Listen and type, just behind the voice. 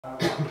I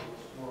want to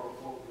explore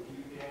both with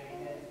you,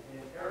 Danny,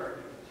 and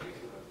Eric in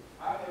particular.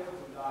 I never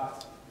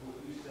forgot what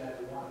you said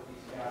in one of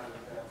these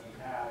gatherings that we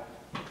had.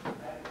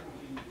 I think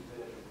what you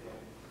said is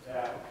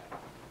that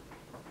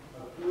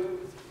a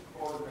good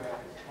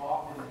photograph is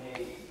often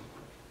made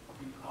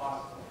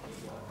because of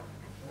people.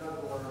 In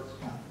other words,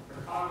 the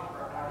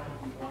photographer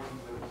actually working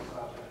with the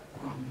subject.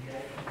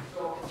 Okay?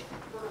 So,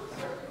 first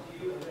question to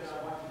you, and then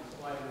I want you to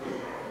slide it over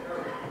to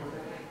Eric, because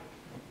I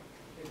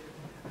think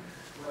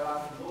what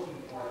I'm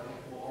looking for, I think,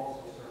 will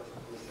also serve as a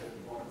good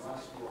one of my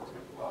stories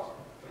as well.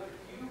 But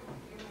you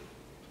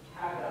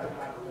had that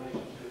kind of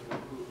relationship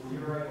with group where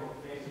you're able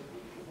to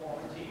basically form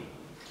a team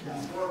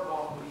and work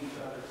off of each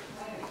other.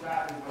 Explain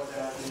exactly what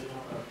that is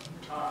on the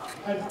time.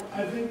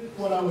 I think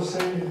what I was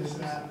saying is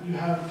that you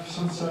have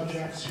some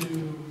subjects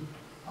who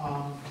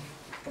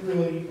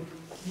really,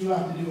 you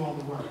have to do all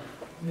the work.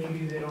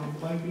 Maybe they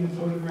don't like being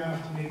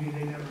photographed, maybe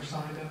they never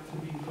signed up to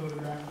be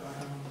photographed.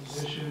 I'm a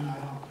musician, I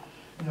don't.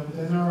 But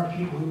then there are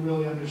people who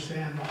really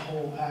understand the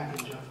whole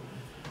package of,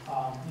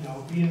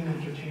 being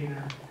an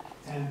entertainer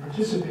and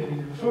participating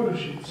in the photo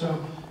shoot.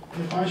 So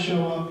if I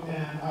show up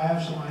and I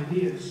have some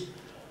ideas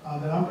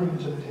that I'm bringing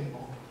to the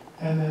table,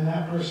 and then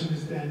that person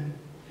is then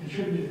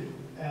contributing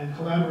and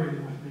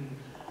collaborating with me,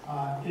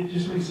 it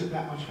just makes it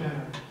that much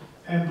better.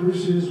 And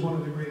Bruce is one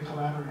of the great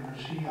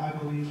collaborators. He, I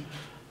believe,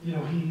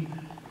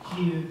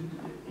 he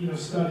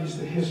studies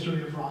the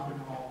history of rock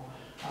and roll.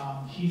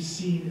 He's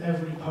seen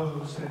every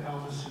pose that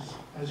Elvis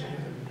has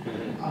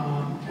given,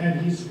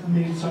 and he's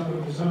made some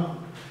of his own.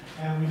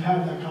 And we've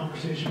had that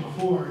conversation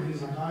before.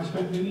 He's like, I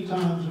spent many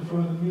times in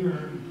front of the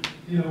mirror,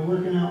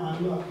 working out my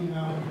look,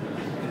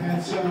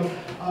 And so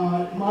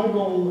my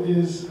goal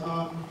is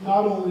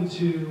not only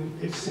to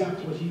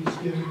accept what he's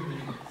given me,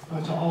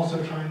 but to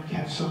also try and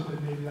catch something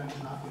maybe that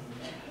he's not giving me.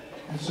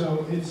 And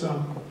so it's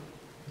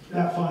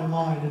that fine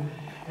line.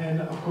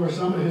 And of course,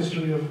 I'm a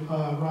history of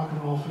rock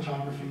and roll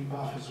photography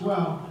buff as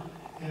well.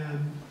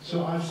 And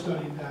so I've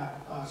studied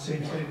that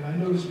same thing. And I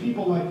notice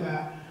people like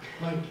that,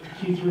 like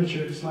Keith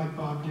Richards, like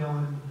Bob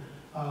Dylan,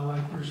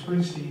 like Bruce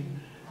Springsteen,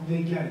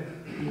 they get it,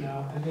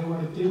 and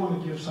they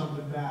want to give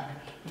something back.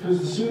 Because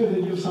the sooner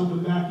they give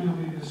something back,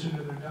 maybe the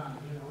sooner they're done,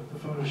 with the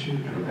photo shoot.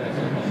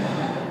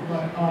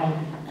 But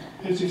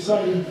it's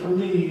exciting for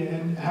me,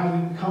 and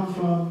having come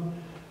from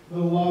the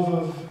love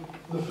of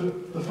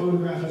the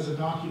photograph as a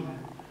document,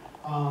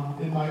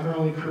 in my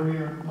early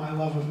career, my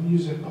love of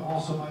music, but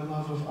also my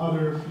love of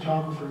other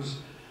photographers,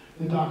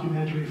 the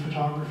documentary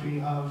photography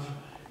of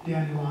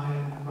Danny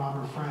Lyon and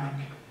Robert Frank,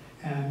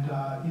 and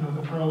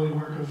the early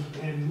work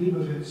of Andy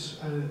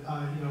Leibovitz,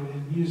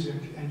 in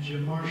music, and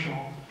Jim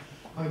Marshall,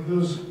 like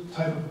those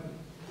type of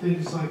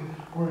things,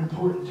 were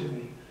important to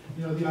me.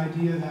 The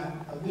idea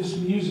that this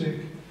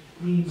music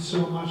means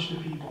so much to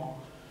people.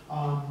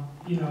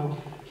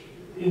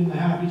 In the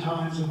happy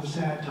times and the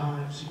sad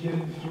times,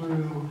 getting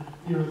through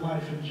your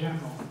life in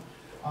general.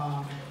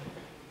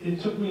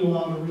 It took me a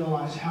while to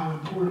realize how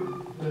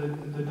important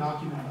the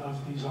document of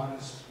these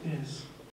artists is.